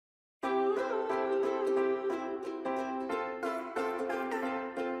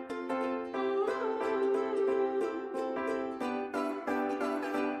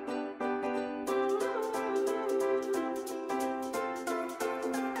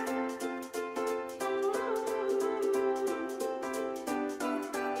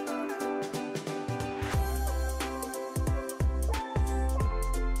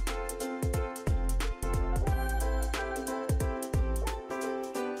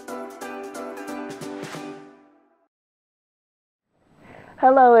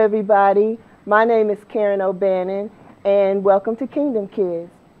Hello, everybody. My name is Karen O'Bannon, and welcome to Kingdom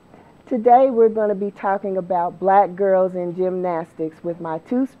Kids. Today, we're going to be talking about black girls in gymnastics with my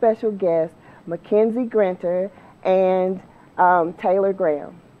two special guests, Mackenzie Grinter and Taylor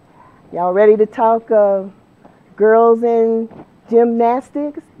Graham. Y'all ready to talk girls in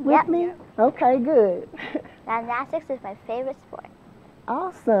gymnastics with Yep. me? Okay, good. Gymnastics is my favorite sport.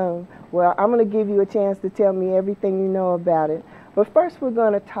 Awesome. Well, I'm going to give you a chance to tell me everything you know about it. But first, we're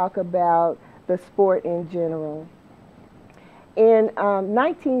going to talk about the sport in general. In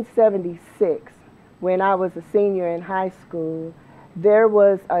 1976, when I was a senior in high school, there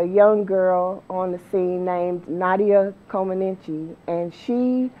was a young girl on the scene named Nadia Comaneci, and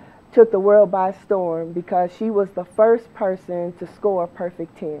she took the world by storm because she was the first person to score a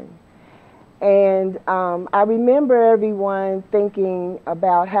perfect 10. And I remember everyone thinking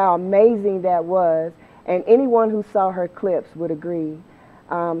about how amazing that was, and anyone who saw her clips would agree,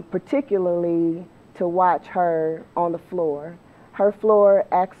 particularly to watch her on the floor. Her floor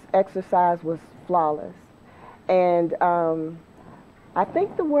exercise was flawless. And I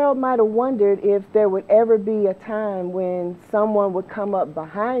think the world might have wondered if there would ever be a time when someone would come up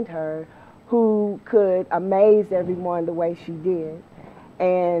behind her who could amaze everyone the way she did.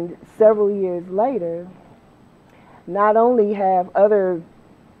 And several years later, not only have other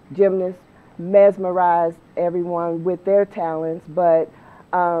gymnasts mesmerized everyone with their talents, but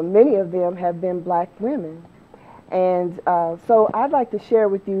many of them have been black women. And so I'd like to share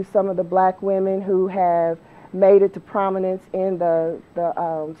with you some of the black women who have made it to prominence in the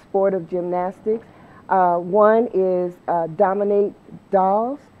sport of gymnastics. One is Dominique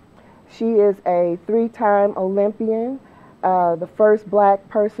Dawes. She is a 3-time Olympian. The first black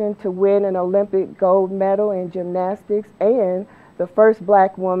person to win an Olympic gold medal in gymnastics, and the first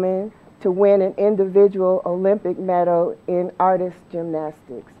black woman to win an individual Olympic medal in artist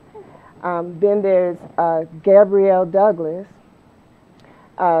gymnastics. Then there's Gabrielle Douglas.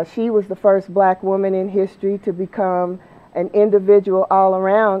 She was the first black woman in history to become an individual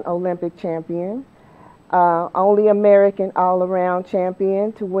all-around Olympic champion, only American all-around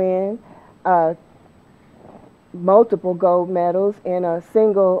champion to win multiple gold medals in a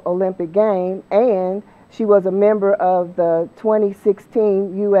single Olympic game, and she was a member of the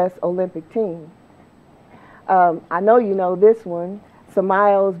 2016 U.S. Olympic team. I know you know this one,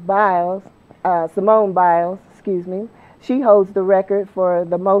 Simone Biles, excuse me. She holds the record for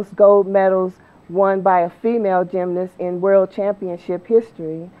the most gold medals won by a female gymnast in world championship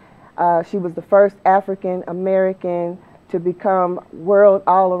history. She was the first African American to become world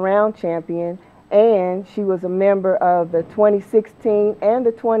all-around champion, and she was a member of the 2016 and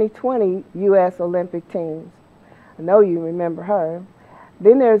the 2020 U.S. Olympic teams. I know you remember her.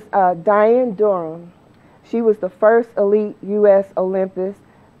 Then there's Diane Durham. She was the first elite U.S. Olympist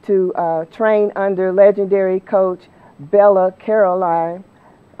to train under legendary coach Bella Caroline,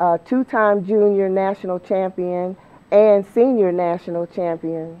 2-time junior national champion and senior national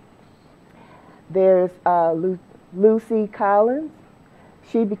champion. There's Lucy Collins.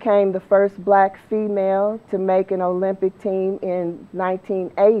 She became the first black female to make an Olympic team in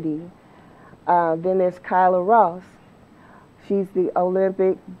 1980. Then there's Kyla Ross. She's the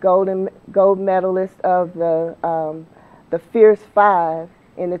Olympic gold medalist of the Fierce Five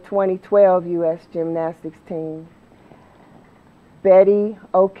in the 2012 U.S. gymnastics team. Betty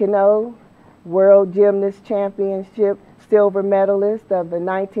Okino, World Gymnast Championship silver medalist of the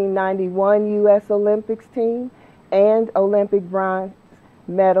 1991 U.S. Olympics team and Olympic bronze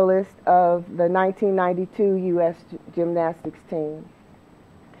medalist of the 1992 U.S. gymnastics team.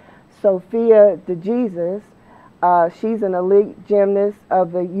 Sophia DeJesus, she's an elite gymnast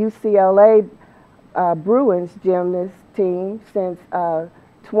of the UCLA Bruins gymnast team since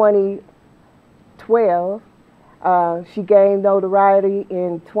 2012. She gained notoriety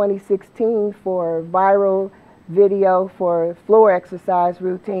in 2016 for a viral video for floor exercise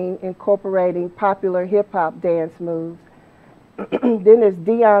routine incorporating popular hip-hop dance moves. Then there's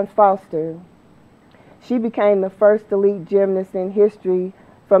Dion Foster. She became the first elite gymnast in history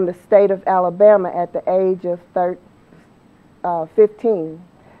from the state of Alabama at the age of 15,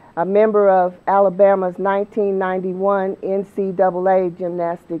 a member of Alabama's 1991 NCAA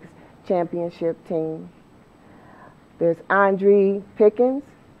gymnastics championship team. There's Andre Pickens.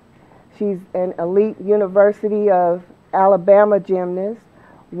 She's an elite University of Alabama gymnast,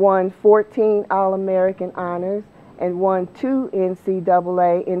 won 14 All-American honors, and won 2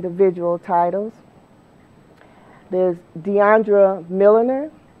 NCAA individual titles. There's Deandra Milliner,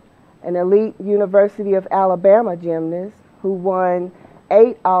 an elite University of Alabama gymnast who won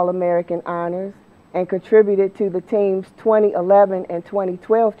 8 All-American honors and contributed to the team's 2011 and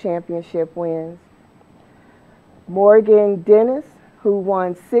 2012 championship wins. Morgan Dennis, who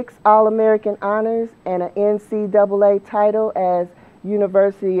won 6 All-American honors and an NCAA title as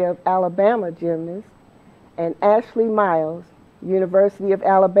University of Alabama gymnast, and Ashley Miles, University of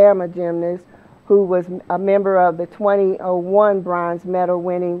Alabama gymnast, who was a member of the 2001 bronze medal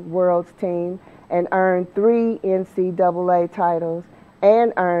winning World's team and earned 3 NCAA titles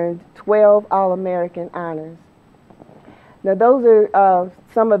and earned 12 All-American honors. Now those are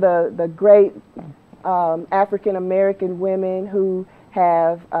some of the great African American women who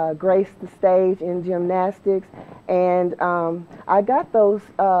have graced the stage in gymnastics, and I got those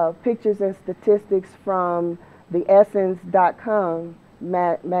pictures and statistics from the Essence.com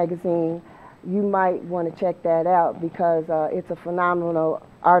magazine. You might want to check that out because it's a phenomenal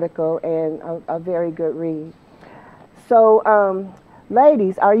article and a very good read. So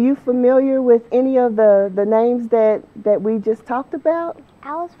ladies, are you familiar with any of the names that we just talked about?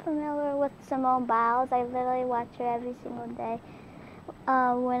 I was familiar with Simone Biles. I literally watch her every single day.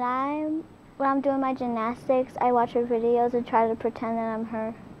 When I'm doing my gymnastics, I watch her videos and try to pretend that I'm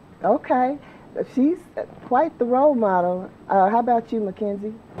her. Okay, she's quite the role model. How about you,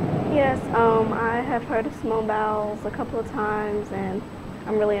 Mackenzie? Yes, I have heard of Simone Biles a couple of times, and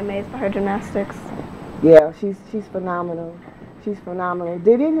I'm really amazed by her gymnastics. Yeah, she's phenomenal. She's phenomenal.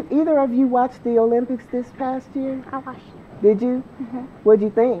 Did either of you watch the Olympics this past year? I watched it. Did you? Mm-hmm. What'd you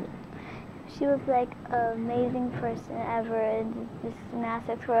think? She was like an amazing person ever in this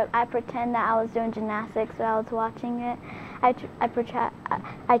gymnastics world. I pretend that I was doing gymnastics when I was watching it. I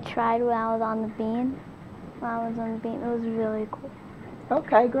tried when I was on the beam. It was really cool.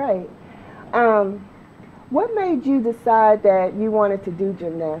 Okay, great. What made you decide that you wanted to do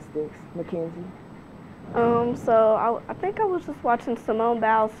gymnastics, Mackenzie? So I think I was just watching Simone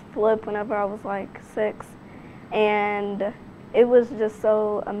Biles flip whenever I was like 6, and it was just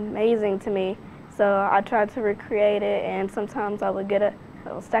so amazing to me. So I tried to recreate it, and sometimes I would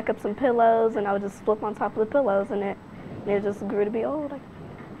stack up some pillows, and I would just flip on top of the pillows, and it just grew to be old.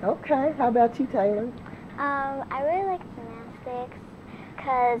 Okay, how about you, Taylor? I really like gymnastics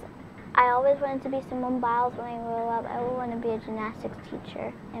because I always wanted to be Simone Biles when I grew up. I would want to be a gymnastics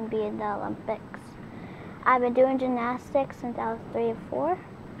teacher and be in the Olympics. I've been doing gymnastics since I was 3 or 4.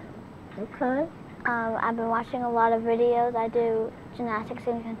 Okay. I've been watching a lot of videos. I do gymnastics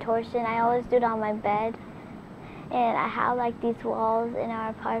and contortion. I always do it on my bed. And I have like these walls in our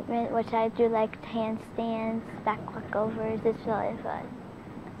apartment, which I do like handstands, back walkovers. It's really fun.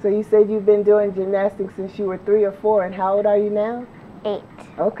 So you said you've been doing gymnastics since you were 3 or 4, and how old are you now? 8.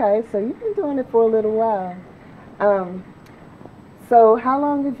 Okay, so you've been doing it for a little while. So how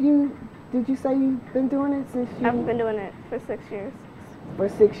long did you say you've been doing it since you? I've been doing it for 6 years. For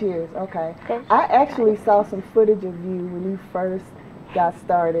 6 years, okay. Good. I actually saw some footage of you when you first got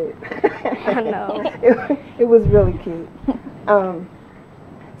started. I know. It was really cute.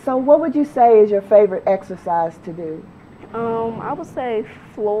 So what would you say is your favorite exercise to do? I would say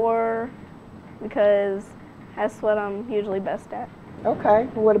floor, because that's what I'm usually best at. Okay,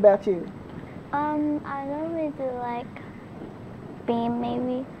 what about you? I normally do like beam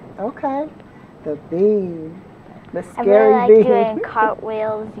maybe. Okay, the beam. The I scary really like beam. doing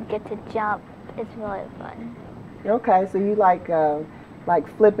cartwheels. You get to jump. It's really fun. Okay, so you like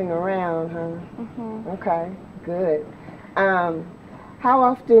flipping around, huh? Mhm. Okay, good. How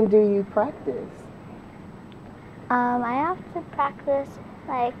often do you practice? I have to practice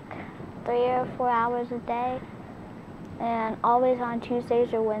like 3 or 4 hours a day. And always on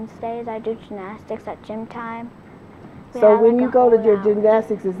Tuesdays or Wednesdays, I do gymnastics at gym time. So when you go to your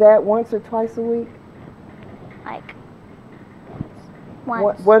gymnastics, is that once or twice a week? Like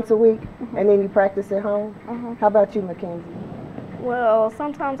once. Once a week, and then you practice at home? Mhm. How about you, Mackenzie? Well,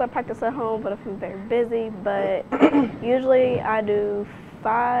 sometimes I practice at home, but if I'm very busy. But usually I do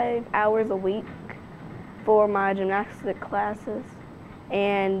 5 hours a week for my gymnastic classes,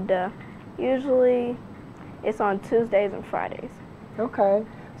 and usually it's on Tuesdays and Fridays. Okay,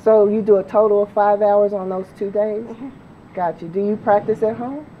 so you do a total of 5 hours on those 2 days? Mm-hmm. Gotcha. Do you practice at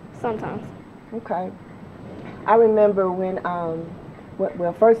home? Sometimes. Okay. I remember when,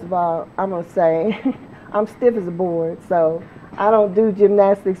 well, first of all, I'm going to say I'm stiff as a board, so I don't do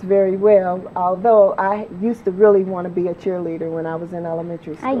gymnastics very well, although I used to really want to be a cheerleader when I was in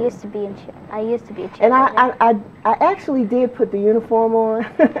elementary school. I used to be a cheerleader. And I actually did put the uniform on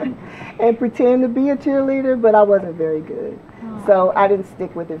and pretend to be a cheerleader, but I wasn't very good. So I didn't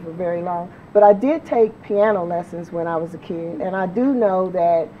stick with it for very long. But I did take piano lessons when I was a kid, and I do know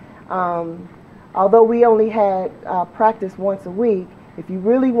that although we only had practice once a week, if you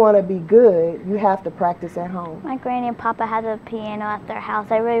really want to be good, you have to practice at home. My granny and papa had a piano at their house.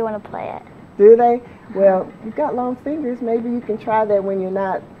 I really want to play it. Do they? Well, you've got long fingers. Maybe you can try that when you're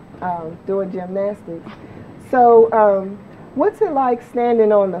not doing gymnastics. So, what's it like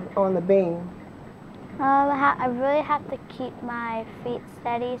standing on the beam? I really have to keep my feet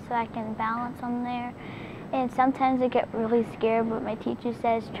steady so I can balance on there. And sometimes I get really scared, but my teacher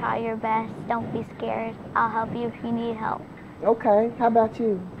says, try your best, don't be scared. I'll help you if you need help. Okay, how about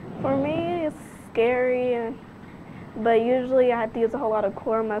you? For me, it's scary, but usually I have to use a whole lot of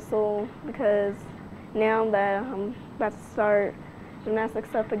core muscle because now that I'm about to start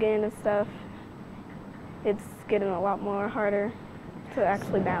gymnastics up again and stuff, it's getting a lot more harder to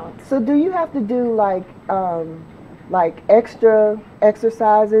actually balance. So do you have to do like extra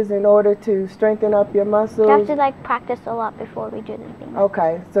exercises in order to strengthen up your muscles? You have to like practice a lot before we do the thing.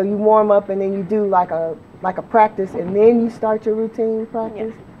 Okay, so you warm up and then you do like a practice and then you start your routine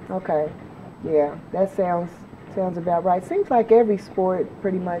practice? Yeah. Okay, yeah, that sounds about right. Seems like every sport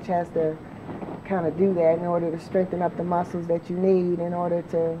pretty much has to kind of do that in order to strengthen up the muscles that you need in order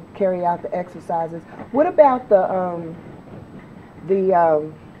to carry out the exercises. What about the what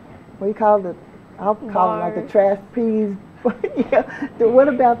do you call it? I'll call it like the trapeze. Yeah. What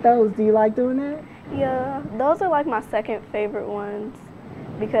about those? Do you like doing that? Yeah, those are like my second favorite ones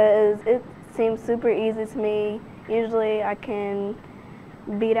because it seems super easy to me. Usually I can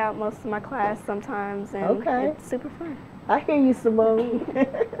beat out most of my class sometimes, and it's super fun. I hear you, Simone.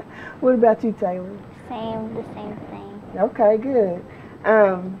 What about you, Taylor? The same thing. Okay, good.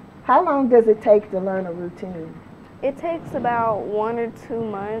 How long does it take to learn a routine? It takes about 1 or 2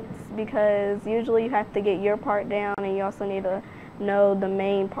 months because usually you have to get your part down and you also need to know the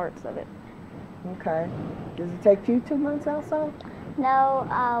main parts of it. Okay. Does it take you 2 months also? No,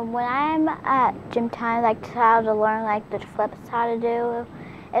 when I'm at gym time, like how to learn like the flips, how to do,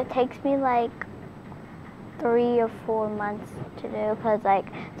 it takes me like 3 or 4 months to do because like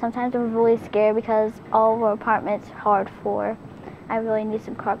sometimes I'm really scared because all of our apartment's hard floor. I really need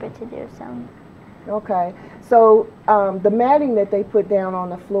some carpet to do some. Okay. So the matting that they put down on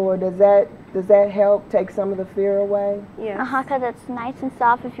the floor, does that help take some of the fear away? Yeah. Because it's nice and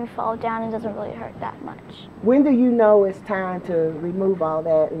soft. If you fall down, it doesn't really hurt that much. When do you know it's time to remove all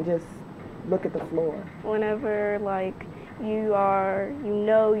that and just look at the floor? Whenever like you are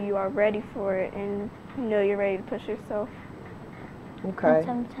ready for it and you know you're ready to push yourself. Okay. And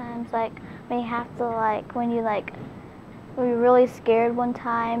sometimes like when you have to like when you're really scared one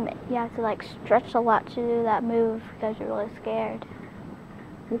time, you have to like stretch a lot to do that move because you're really scared.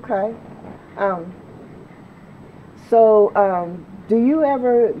 Okay. So do you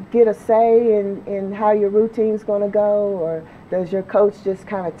ever get a say in how your routine's going to go, or does your coach just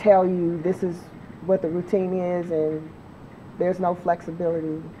kind of tell you this is what the routine is and there's no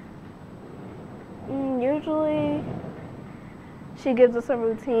flexibility? Usually she gives us a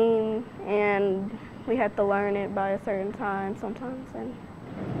routine and we have to learn it by a certain time sometimes, and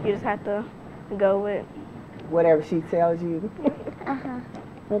you just have to go with whatever she tells you.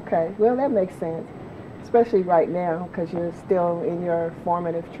 Okay, well that makes sense, especially right now because you're still in your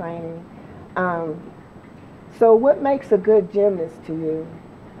formative training. So what makes a good gymnast to you?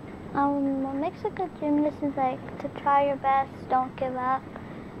 What makes a good gymnast is like to try your best, don't give up,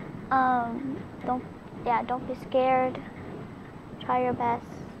 don't be scared, try your best.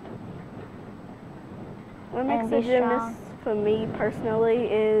 What makes a gymnast for me personally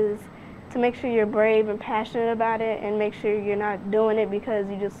is to make sure you're brave and passionate about it and make sure you're not doing it because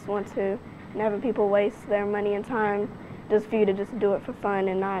you just want to and having people waste their money and time just for you to just do it for fun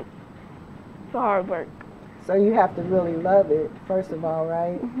and not for hard work. So you have to really love it, first of all,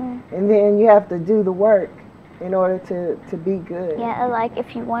 right? Mm-hmm. And then you have to do the work in order to be good. Yeah, like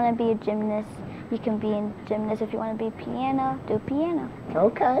if you want to be a gymnast, you can be a gymnast. If you want to be piano, do piano.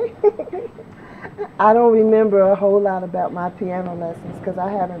 Okay. I don't remember a whole lot about my piano lessons because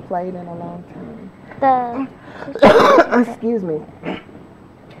I haven't played in a long time. Excuse me.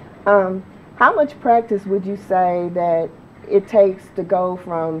 How much practice would you say that it takes to go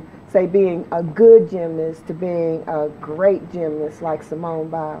from, say, being a good gymnast to being a great gymnast like Simone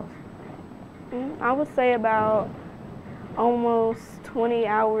Biles? I would say about almost 20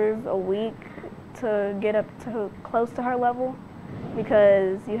 hours a week to get up to close to her level,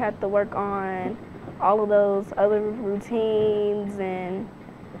 because you have to work on all of those other routines and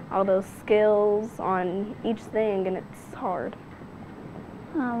all those skills on each thing, and it's hard.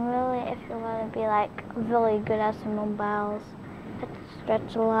 Really, if you want to be like really good at Simone Biles, you have to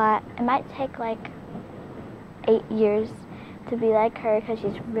stretch a lot. It might take like 8 years to be like her because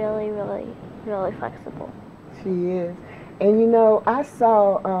she's really, really, really flexible. She is. And you know, I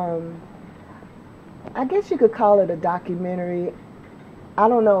saw, I guess you could call it a documentary. I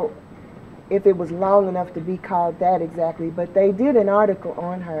don't know if it was long enough to be called that exactly, but they did an article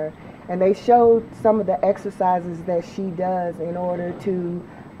on her, and they showed some of the exercises that she does in order to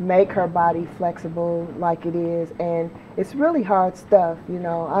make her body flexible like it is, and it's really hard stuff. You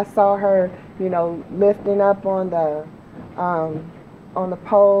know, I saw her, you know, lifting up on the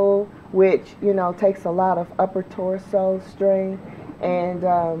pole, which, you know, takes a lot of upper torso strength, and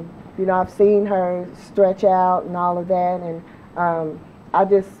you know, I've seen her stretch out and all of that, and I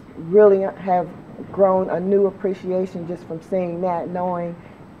just really have grown a new appreciation just from seeing that, knowing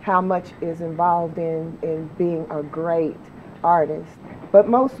how much is involved in being a great artist. But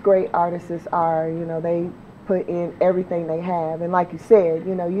most great artists are, you know, they put in everything they have. And like you said,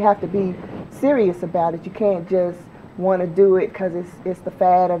 you know, you have to be serious about it. You can't just want to do it because it's the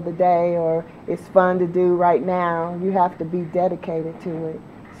fad of the day or it's fun to do right now. You have to be dedicated to it.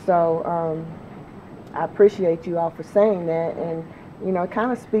 So I appreciate you all for saying that. And, you know, it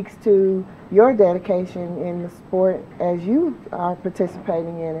kind of speaks to your dedication in the sport as you are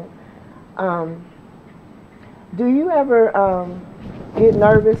participating in it. Do you ever get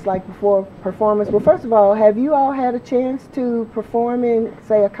nervous, like before performance? Well, first of all, have you all had a chance to perform in,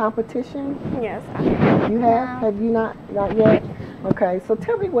 say, a competition? Yes. You have? No. Have you not yet? Okay, so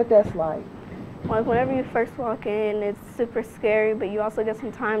tell me what that's like. Like whenever you first walk in, it's super scary, but you also get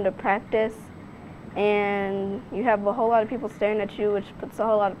some time to practice, and you have a whole lot of people staring at you, which puts a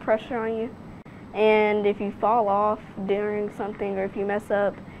whole lot of pressure on you. And if you fall off during something or if you mess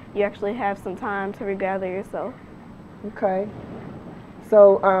up, you actually have some time to regather yourself. Okay.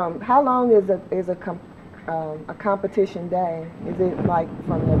 So how long is a competition day? Is it like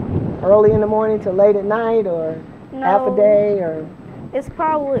from the early in the morning to late at night, or half a day, or? It's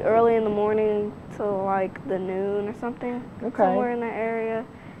probably early in the morning to like the noon or something. Okay. Somewhere in that area.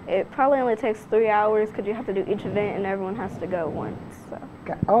 It probably only takes 3 hours because you have to do each event and everyone has to go once. So.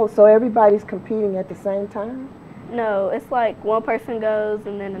 Oh, so everybody's competing at the same time? No, it's like one person goes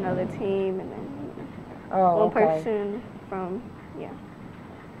and then another team and then one person from, yeah.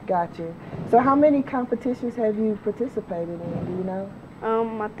 Got you. So how many competitions have you participated in, do you know?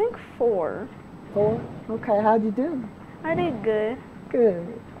 I think 4. 4? Okay, how'd you do? I did good.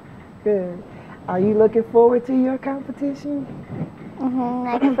 Good. Are you looking forward to your competition?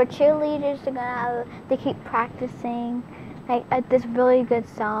 Like for cheerleaders, they keep practicing. Like this really good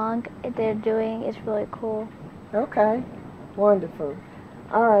song they're doing is really cool. Okay, wonderful.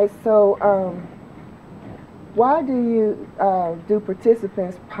 All right, so why do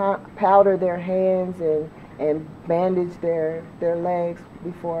participants powder their hands and bandage their legs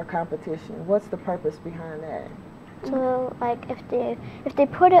before a competition? What's the purpose behind that? So like if they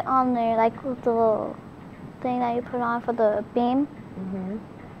put it on there, like with the little thing that you put on for the beam,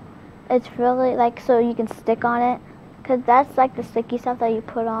 it's really like so you can stick on it, because that's like the sticky stuff that you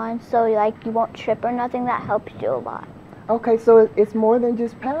put on, so like you won't trip or nothing. That helps you a lot. Okay, so it's more than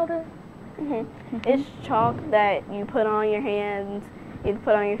just powder? It's chalk that you put on your hands, you can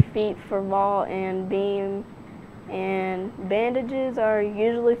put on your feet for vault and beam, and bandages are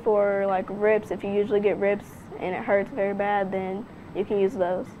usually for like rips. If you usually get rips and it hurts very bad, then you can use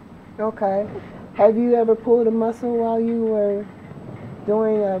those. Okay. Have you ever pulled a muscle while you were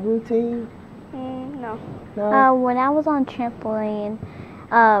doing a routine? No. No? When I was on trampoline,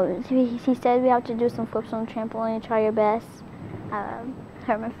 he said we have to do some flips on trampoline, try your best.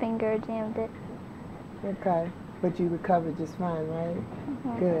 Hurt my finger, jammed it. Okay. But you recovered just fine,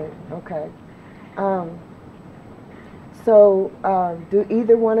 right? Good. Okay. So, do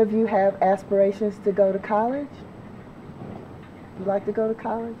either one of you have aspirations to go to college? You like to go to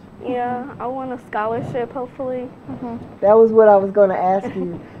college? Yeah, I want a scholarship, hopefully. That was what I was going to ask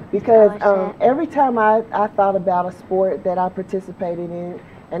you, because Scholarship. every time I thought about a sport that I participated in,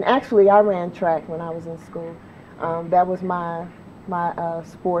 and actually I ran track when I was in school. That was my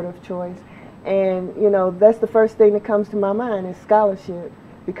sport of choice. And, you know, that's the first thing that comes to my mind is scholarship,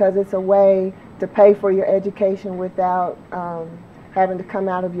 because it's a way to pay for your education without having to come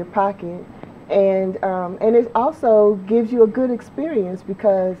out of your pocket. And it also gives you a good experience,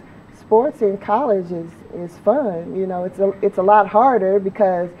 because sports in college is fun. You know, it's a lot harder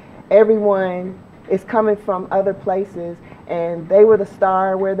because everyone is coming from other places, and they were the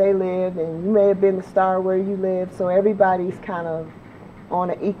star where they lived, and you may have been the star where you lived, so everybody's kind of on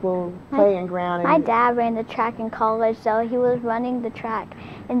an equal playing ground. My dad ran the track in college, so he was running the track,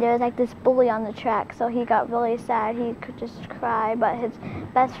 and there was like this bully on the track, so he got really sad. He could just cry, but his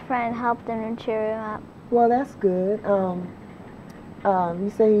best friend helped him and cheered him up. Well, that's good. You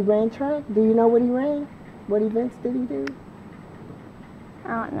say he ran track? Do you know what he ran? What events did he do?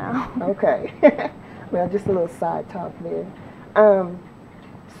 I don't know. Okay. Well, just a little side talk there.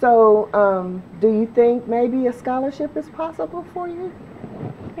 Do you think maybe a scholarship is possible for you?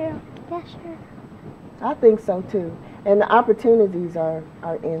 Yeah. Yeah, sure. I think so too. And the opportunities are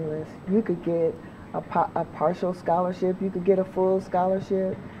endless. You could get a partial scholarship, you could get a full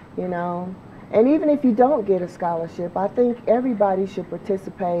scholarship, you know. And even if you don't get a scholarship, I think everybody should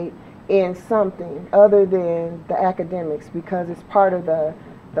participate in something other than the academics, because it's part of the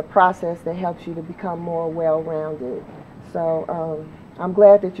process that helps you to become more well-rounded. So I'm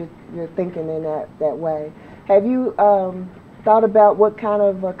glad that you're thinking in that way. Have you thought about what kind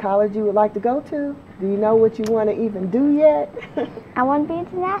of college you would like to go to? Do you know what you want to even do yet? I want to be a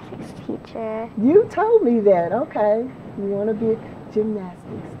gymnastics teacher. You told me that. Okay. You want to be a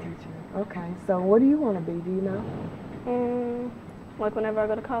gymnastics teacher. Okay. So what do you want to be? Do you know? Like whenever I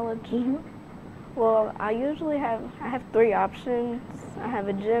go to college? Mm-hmm. Well, I usually have 3 options. I have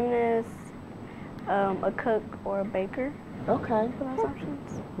a gymnast, a cook, or a baker. Okay. For those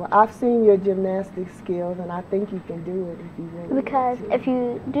options. Well, I've seen your gymnastics skills, and I think you can do it if you really Because want to. if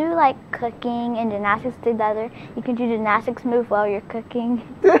you do like cooking and gymnastics together, you can do gymnastics move while you're cooking.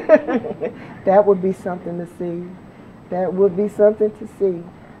 That would be something to see. That would be something to see.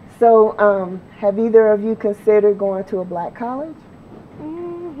 So, have either of you considered going to a black college?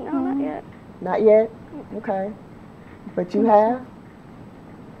 No, not yet. Not yet? Okay. But you have?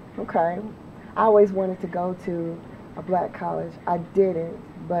 Okay. I always wanted to go to a black college. I didn't,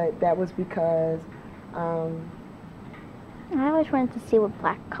 but that was because, I always wanted to see what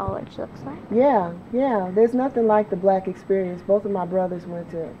black college looks like. yeah, there's nothing like the black experience. Both of my brothers went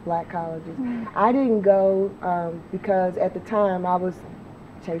to black colleges. I didn't go because at the time I was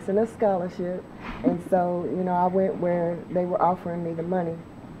chasing a scholarship, and so, you know, I went where they were offering me the money.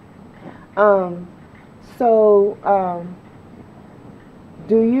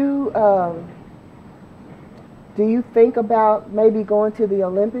 Do you think about maybe going to the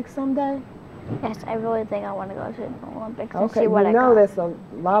Olympics someday? Yes, I really think I want to go to the Olympics and Okay, see what you I know got. there's a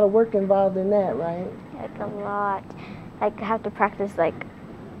lot of work involved in that, right? Like a lot. Like I have to practice like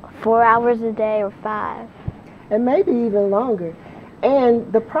 4 hours a day or 5. And maybe even longer.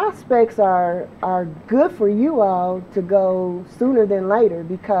 And the prospects are good for you all to go sooner than later,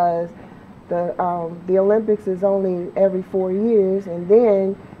 because the Olympics is only every 4 years, and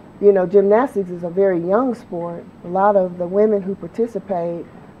then, you know, gymnastics is a very young sport. A lot of the women who participate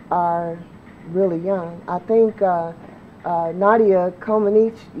are really young. I think Nadia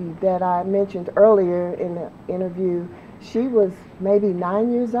Comaneci, that I mentioned earlier in the interview, she was maybe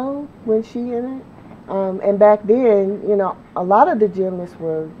 9 years old when she entered. And back then, you know, a lot of the gymnasts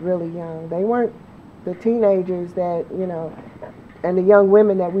were really young. They weren't the teenagers that, you know, and the young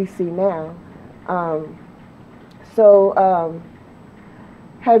women that we see now.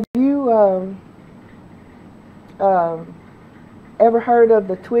 Have you ever heard of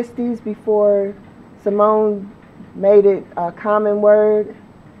the twisties before Simone made it a common word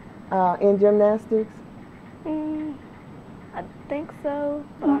in gymnastics? I think so.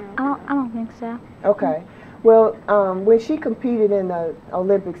 But I don't think so. Okay. Well, when she competed in the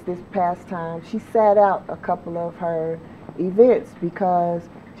Olympics this past time, she sat out a couple of her events because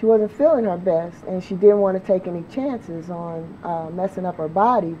she wasn't feeling her best, and she didn't want to take any chances on messing up her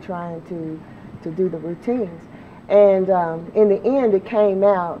body trying to do the routines. And in the end, it came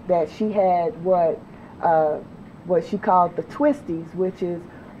out that she had what she called the twisties, which is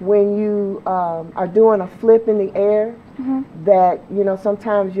when you are doing a flip in the air, that, you know,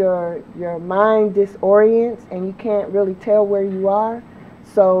 sometimes your mind disorients and you can't really tell where you are,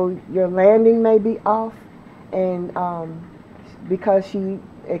 so your landing may be off. And because she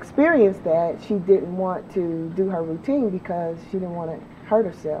experienced that, she didn't want to do her routine because she didn't want to hurt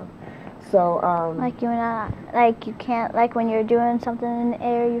herself. So Like you can't, like when you're doing something in the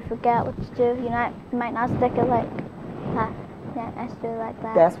air, you forget what to do. You might not stick it like that. Yeah, I still do it like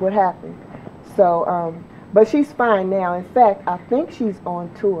that. that's what happened. So but she's fine now. In fact, I think she's on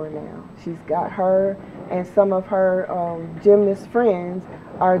tour now. She's got her and some of her gymnast friends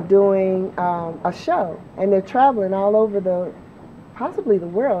are doing a show, and they're traveling all over possibly the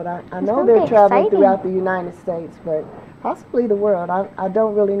world. I know they're traveling throughout the United States, but possibly the world. I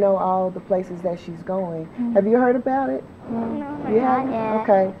don't really know all the places that she's going. Have you heard about it? no, You haven't? yet.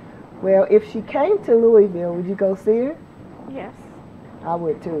 Okay. Well, if she came to Louisville, would you go see her? yes. I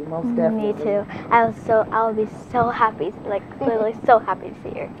would too, most definitely. Me too. I would be so happy, like literally so happy to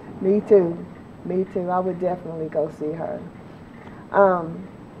see her. Me too. Me too. I would definitely go see her.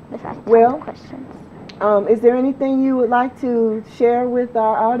 Just ask Well- questions. Is there anything you would like to share with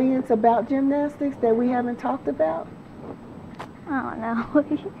our audience about gymnastics that we haven't talked about? I don't know.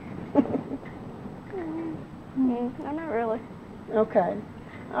 No, not really. Okay.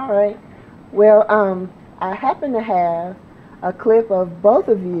 All right. Well, I happen to have a clip of both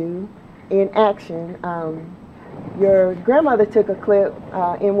of you in action. Your grandmother took a clip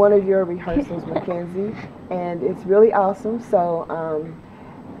in one of your rehearsals, Mackenzie, and it's really awesome. So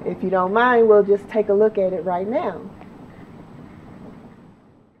if you don't mind, we'll just take a look at it right now.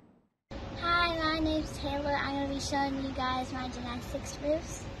 Hi, my name's Taylor. I'm going to be showing you guys my gymnastics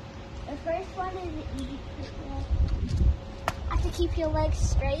moves. The first one is you have to keep your legs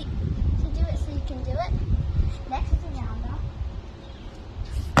straight to do it so you can do it. Next is a round off.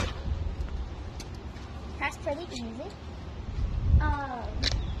 That's pretty easy. Let's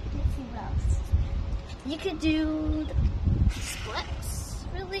see what else. You could do the splits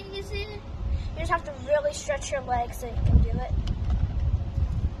really easy. You just have to really stretch your legs so you can do it.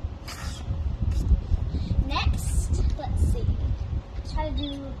 Next, let's see. Try to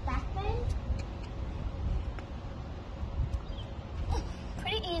do back bend.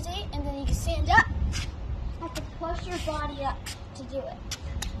 Pretty easy, and then you can stand up. You have to push your body up to do it.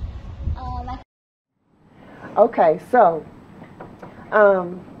 Okay, so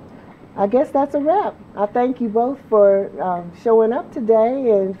I guess that's a wrap. I thank you both for showing up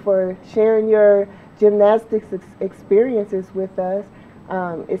today and for sharing your gymnastics experiences with us.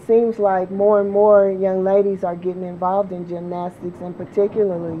 It seems like more and more young ladies are getting involved in gymnastics, and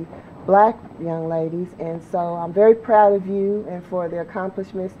particularly black young ladies. And so I'm very proud of you and for the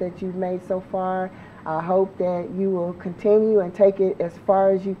accomplishments that you've made so far. I hope that you will continue and take it as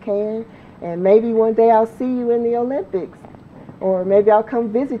far as you can. And maybe one day I'll see you in the Olympics. Or maybe I'll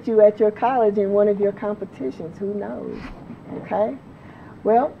come visit you at your college in one of your competitions. Who knows? Okay?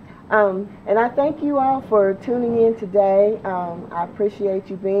 Well, and I thank you all for tuning in today. I appreciate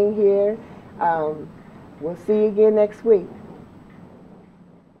you being here. We'll see you again next week.